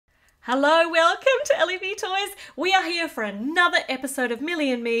Hello, welcome to LEV Toys. We are here for another episode of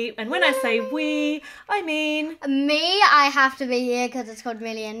Millie and Me, and when I say we, I mean... Me, I have to be here because it's called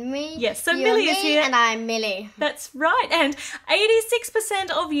Millie and Me. Yes, so You're Millie is here. and I'm Millie. That's right, and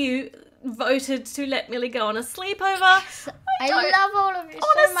 86% of you voted to let Millie go on a sleepover. I love all of you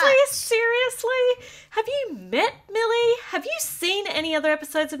Honestly, so much. seriously, have you met Millie? Have you seen any other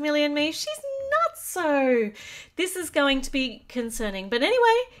episodes of Millie and Me? She's not so. This is going to be concerning. But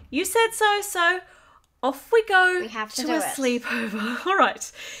anyway, you said so, so off we go We have to to do a it. sleepover. All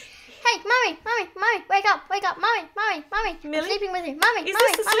right. Hey, Mummy, wake up, Mummy, I'm Millie? sleeping with you. Mummy, Is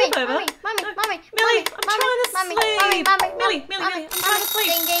Mummy, this a Mummy, sleepover? Mummy, No. Mummy, Millie, I'm trying to Mummy, sleep. Mummy, Millie, I'm trying to sleep.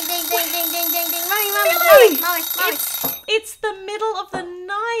 Ding, ding, ding, ding, ding, ding, ding, ding. Millie! Mummy. It's the middle of the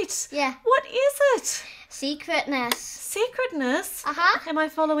night. Yeah. What is it? Secretness. Secretness? Uh-huh. Am I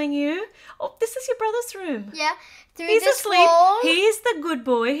following you? Oh, this is your brother's room. Yeah. Through He's this asleep. wall. He's the good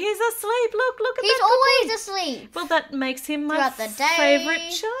boy. He's asleep. Look at He's that. always asleep. Well, that makes him my Throughout the day. favourite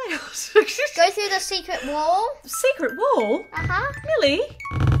child. Go through the secret wall. Secret wall? Uh-huh. Millie,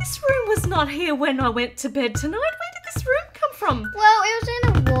 this room was not here when I went to bed tonight. Where did this room come from? Well, it was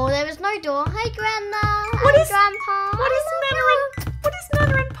in a wall. There was no door. Hey, Grandma. What Hey, is- Grandpa. What is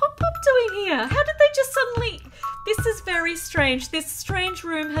Nanna and Pop Pop doing here? How did they just suddenly... This is very strange. This strange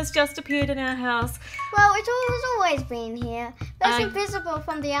room has just appeared in our house. Well, it has always been here. But it's I- invisible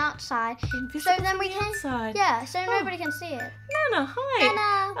from the outside. Invisible so then from we the can. outside? Yeah, so nobody can see it. Nana, hi.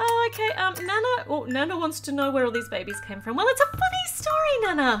 Nana. Oh, okay. Nana wants to know where all these babies came from. Well, it's a funny story,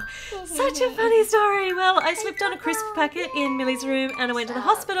 Nana. Such a funny story. Well, I slipped on a crisp packet in Millie's room and I went to the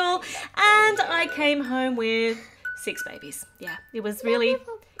hospital and I came home with 6 babies. Yeah, it was really...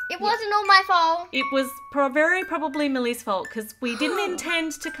 It wasn't all my fault. It was very probably Millie's fault because we didn't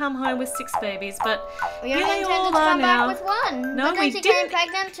intend to come home with 6 babies, but We here only they intended all to are come now. back with one. No, But then we she didn't. came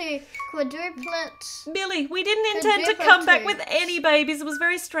pregnant to quadruplets. Millie, we didn't intend to come back with any babies. It was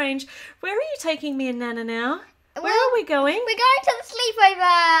very strange. Where are you taking me and Nana now? Where are we going? We're going to the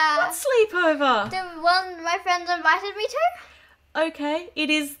sleepover. What sleepover? The one my friends invited me to. Okay, it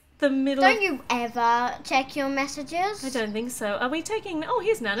is the middle Don't you ever check your messages? I don't think so. Are we taking... Oh,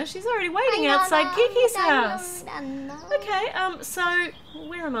 here's Nana. She's already waiting Hi, outside Nana. Kiki's Nana, house. Nana. Okay, so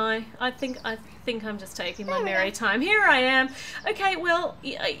where am I? I think I'm just taking my There we merry go. time. Here I am. Okay, well,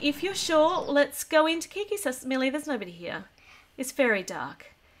 if you're sure, let's go into Kiki's house. Millie, there's nobody here. It's very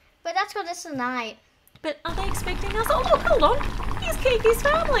dark. But that's because it's the night. But are they expecting us? Oh, look, hold on. Here's Kiki's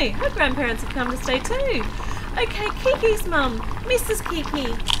family. Her grandparents have come to stay too. Okay, Kiki's mum, Mrs.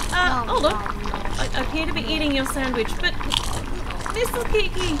 Kiki. Oh, look, I appear to be eating your sandwich, but Mrs.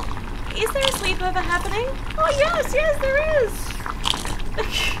 Kiki, is there a sleepover happening? Oh, yes, there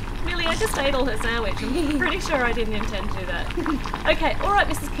is. Millie, I just ate all her sandwich. I'm pretty sure I didn't intend to do that. Okay, all right,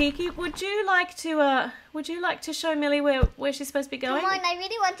 Mrs. Kiki, would you like to show Millie where she's supposed to be going? Come on, I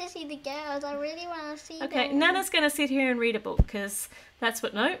really want to see the girls. I really want to see Okay, them. Nana's going to sit here and read a book because that's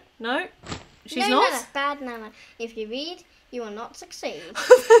what... No, she's no, not. Nana, bad Nana. If you read, you will not succeed.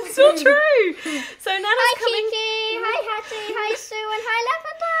 That's not true. So Nana's Hi, coming... Kiki. Hi, Hattie. Hi, Sue. And hi,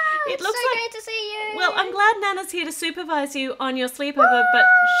 Lavender. It It's looks so like- great to see you. Well, I'm glad Nana's here to supervise you on your sleepover, but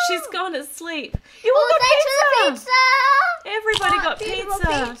she's gone to sleep. You all Oh, got thanks for the pizza. Everybody Oh, got beautiful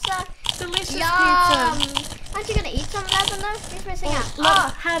pizza. Delicious Yum. pizza. Aren't you going to eat some, Lavender? Who's missing out?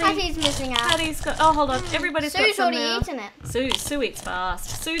 look, Hattie's missing out. Hattie's got... Oh, hold on. Everybody's got Sue's some already now. eaten it. Sue eats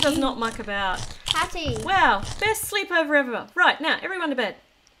fast. Sue does not muck about. Hattie. Wow, best sleepover ever. Right, now, everyone to bed.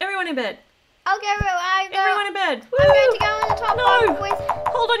 Everyone in bed. I'll go. Everyone in bed. I'm going Woo! to go on the top No. bunk with...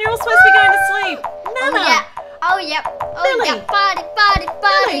 Hold on, you're all supposed to be going to sleep. Nana! Oh, yeah. Oh, Millie. yeah. Party.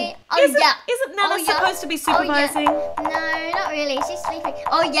 Millie, Oh, isn't, yeah. Isn't Nana Oh, yeah. supposed to be Oh, yeah. supervising? No, not really. She's sleeping.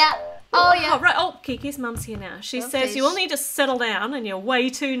 Oh, yeah. Oh, yeah. Oh, right. Oh, Kiki's mum's here now. She says Oopsies. you all need to settle down and you're way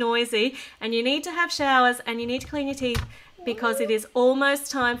too noisy and you need to have showers and you need to clean your teeth because it is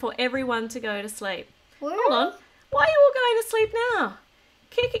almost time for everyone to go to sleep. Hold on. Why are you all going to sleep now?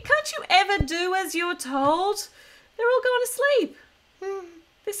 Kiki, can't you ever do as you're told? They're all going to sleep.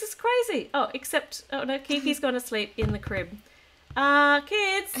 This is crazy. Oh, except, oh no, Kiki's gone to sleep in the crib.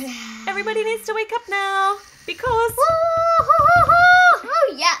 Kids, everybody needs to wake up now because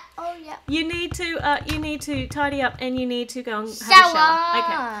Oh, yeah. Oh, yeah. you need to tidy up and you need to go and have Shower. a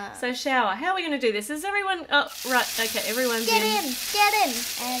shower. Okay, so shower. How are we going to do this? Is everyone, oh, right, okay, everyone's Get in. in.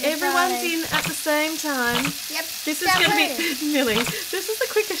 Everyone's Everybody. in at the same time. Yep. This is going to be, Millie, this is the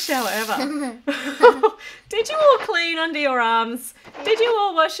quickest shower ever. Did you all clean under your arms? Did you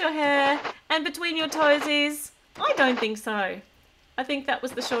all wash your hair? And between your toesies? I don't think so. I think that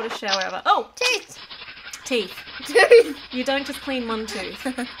was the shortest shower ever. Oh, Tooth. Teeth. You don't just clean one tooth.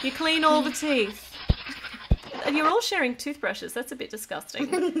 You clean all the teeth. And you're all sharing toothbrushes. That's a bit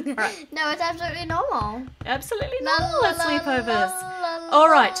disgusting. All right. No, it's absolutely normal. Absolutely normal at sleepovers. All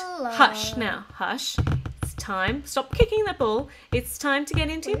right. Hush now. Hush. It's time. Stop kicking the ball. It's time to get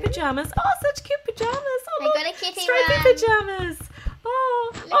into your pajamas. Oh, such cute pajamas. Oh, I look. got a kitty Stripy one. pajamas.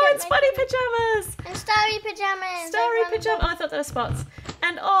 Oh, Look oh, at it's my funny pajamas. And starry pajamas. Starry pajamas. Oh, I thought they were spots.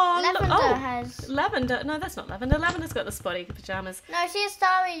 And oh, look. Lavender Oh, has. lavender. No, that's not lavender. Lavender's got the spotty pajamas. No, she has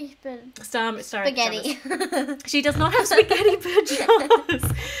starry Starry spaghetti. pajamas. She does not have spaghetti pajamas.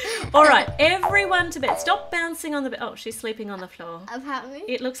 All right, everyone to bed. Stop bouncing on the bed. Oh, she's sleeping on the floor. Apparently.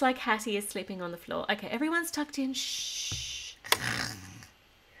 It looks like Hattie is sleeping on the floor. Okay, everyone's tucked in. Shh.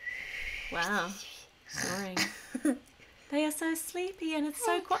 Wow. Snoring. They are so sleepy and it's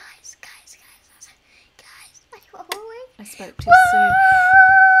so quiet. Guys. Are you awake? I spoke too soon.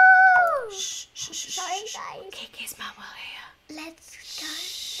 Shh. Sorry, guys. Kiki's mum will hear.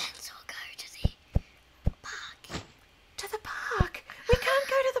 Let's all go to the park. To the park? We can't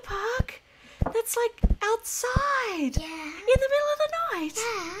go to the park. That's like outside. Yeah. In the middle of the night.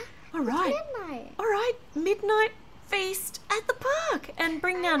 Yeah. All right. Midnight. All right. Midnight feast at the park and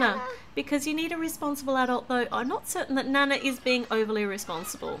bring Nanna because you need a responsible adult, though I'm not certain that Nanna is being overly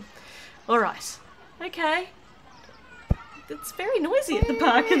responsible. All right. Okay. It's very noisy at the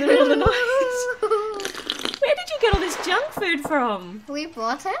park in the middle of the night. Where did you get all this junk food from? We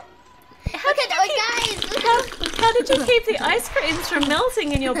bought it. How Look did at you guys. keep, how did you keep the ice creams from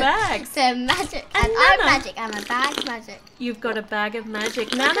melting in your bags? The magic. And And I'm Nanna? magic. I'm a bag magic. You've got a bag of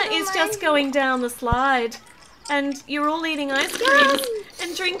magic. Nanna at all is mine. just going down the slide. And you're all eating ice creams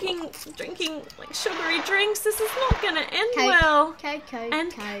and drinking like sugary drinks. This is not going to end well. Coke.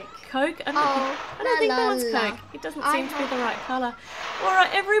 And Coke. Coke? I Oh, don't think that one's la, la. Coke. It doesn't I seem to be have- the right colour. Alright,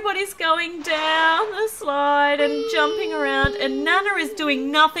 everybody's going down the slide and jumping around, and Nanna is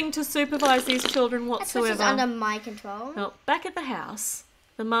doing nothing to supervise these children That's which is whatsoever. under my control. Well, back at the house,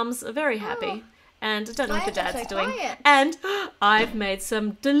 the mums are very happy. And I don't know what the Why is it dad's so doing. quiet? And I've made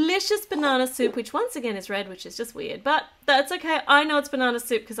some delicious banana soup, which once again is red, which is just weird. But that's okay. I know it's banana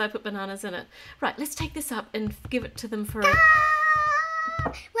soup because I put bananas in it. Right, let's take this up and give it to them for a... Where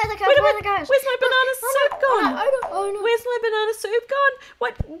the ghost? Wait a Where minute, the ghost? where's my banana soup gone? Oh no. Where's my banana soup gone?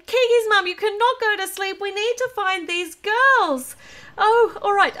 What? Kiki's mum, you cannot go to sleep. We need to find these girls. Oh,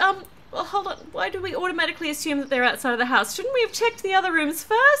 all right. Well, hold on. Why do we automatically assume that they're outside of the house? Shouldn't we have checked the other rooms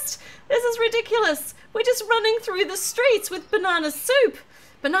first? This is ridiculous. We're just running through the streets with banana soup.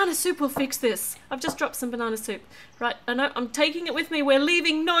 Banana soup will fix this. I've just dropped some banana soup. Right, I know. I'm taking it with me. We're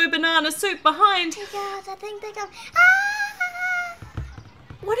leaving no banana soup behind. Hey guys, I think they come.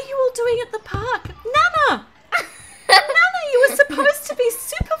 What are you all doing at the park? Nanna! Nanna, you were supposed to be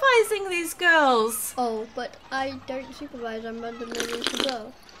supervising these girls. Oh, but I don't supervise. I'm under Millie's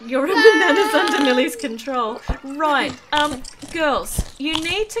control. You're under Nanna's under Millie's control. Right, girls, you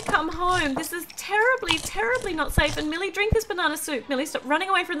need to come home. This is terribly, terribly not safe. And Millie, drink this banana soup. Millie, stop running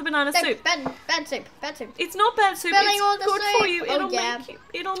away from the banana soup. Bad soup. It's not bad soup. Spilling It's all the good soup. for you. Oh,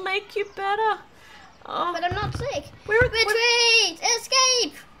 It'll make you better. Oh, But I'm not sick. where Retreat!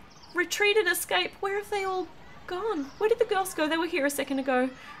 Escape! retreat and escape. Where have they all gone? Where did the girls go? They were here a second ago.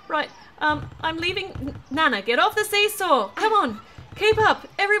 Right, I'm leaving. Nanna, get off the seesaw. Come on. Keep up.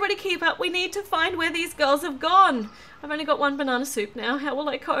 Everybody keep up. We need to find where these girls have gone. I've only got one banana soup now. How will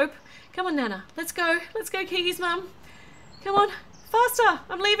I cope? Come on, Nanna. Let's go. Let's go, Kiki's mum. Come on. Faster.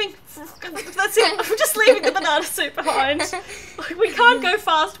 I'm leaving. That's it. I'm just leaving the banana soup behind. We can't go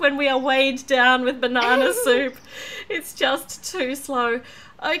fast when we are weighed down with banana soup. It's just too slow.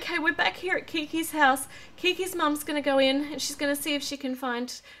 Okay, we're back here at Kiki's house. Kiki's mum's going to go in and she's going to see if she can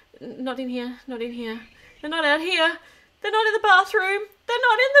find... Not in here. Not in here. They're not out here. They're not in the bathroom. They're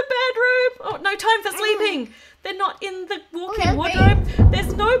not in the bedroom. Oh, no time for sleeping. They're not in the walk-in wardrobe.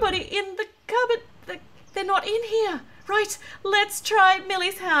 There's nobody in the cupboard. They're not in here. Right, let's try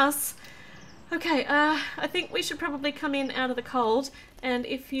Millie's house. Okay, I think we should probably come in out of the cold. And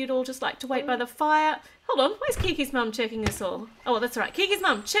if you'd all just like to wait by the fire... Hold on, where's Kiki's mum checking this all? Oh, well, that's all right. Kiki's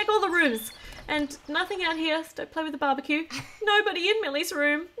mum, check all the rooms. And nothing out here. Don't play with the barbecue. Nobody in Millie's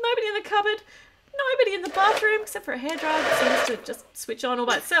room. Nobody in the cupboard. Nobody in the bathroom except for a hairdryer that seems to just switch on all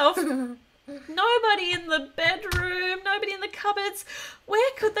by itself. Nobody in the bedroom. Nobody in the cupboards.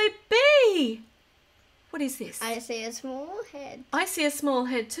 Where could they be? What is this? I see a small head. I see a small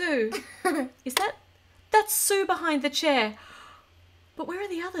head too. Is that... That's Sue behind the chair. But where are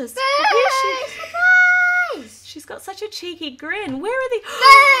the others? Surprise! She's got such a cheeky grin. Where are the...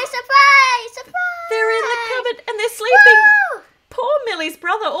 Surprise! Surprise! They're in the cupboard and they're sleeping. Woo! Poor poor Millie's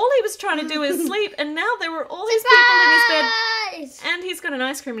brother. All he was trying to do is sleep, and now there were all these people in his bed. And he's got an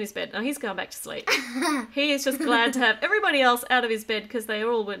ice cream in his bed. Now he's going back to sleep. He is just glad to have everybody else out of his bed because they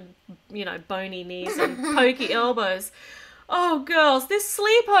all were, you know, bony knees and pokey elbows. Oh, girls, this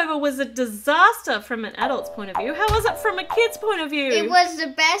sleepover was a disaster from an adult's point of view. How was it from a kid's point of view? It was the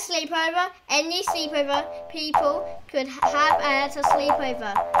best sleepover any sleepover people could have at a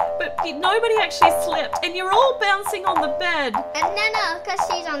sleepover. But nobody actually slept, and you're all bouncing on the bed. And Nanna, because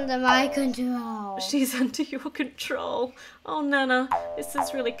she's under my control. She's under your control. Oh, Nanna, this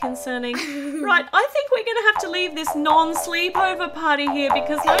is really concerning. Right, I think we're going to have to leave this non-sleepover party here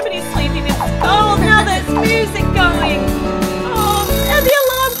because nobody's sleeping. Oh, now there's music going. Oh, and the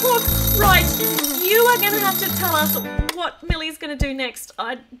alarm clock. Right, you are going to have to tell us what Millie's going to do next.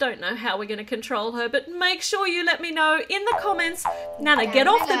 I don't know how we're going to control her, but make sure you let me know in the comments. Nanna, get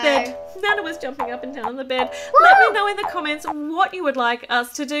off the bed. Nanna was jumping up and down on the bed. Woo! Let me know in the comments what you would like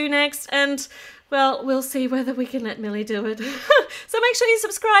us to do next, and well, we'll see whether we can let Millie do it. So make sure you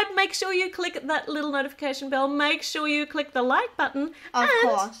subscribe, make sure you click that little notification bell, make sure you click the like button. Of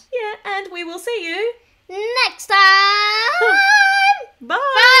course. Yeah, and we will see you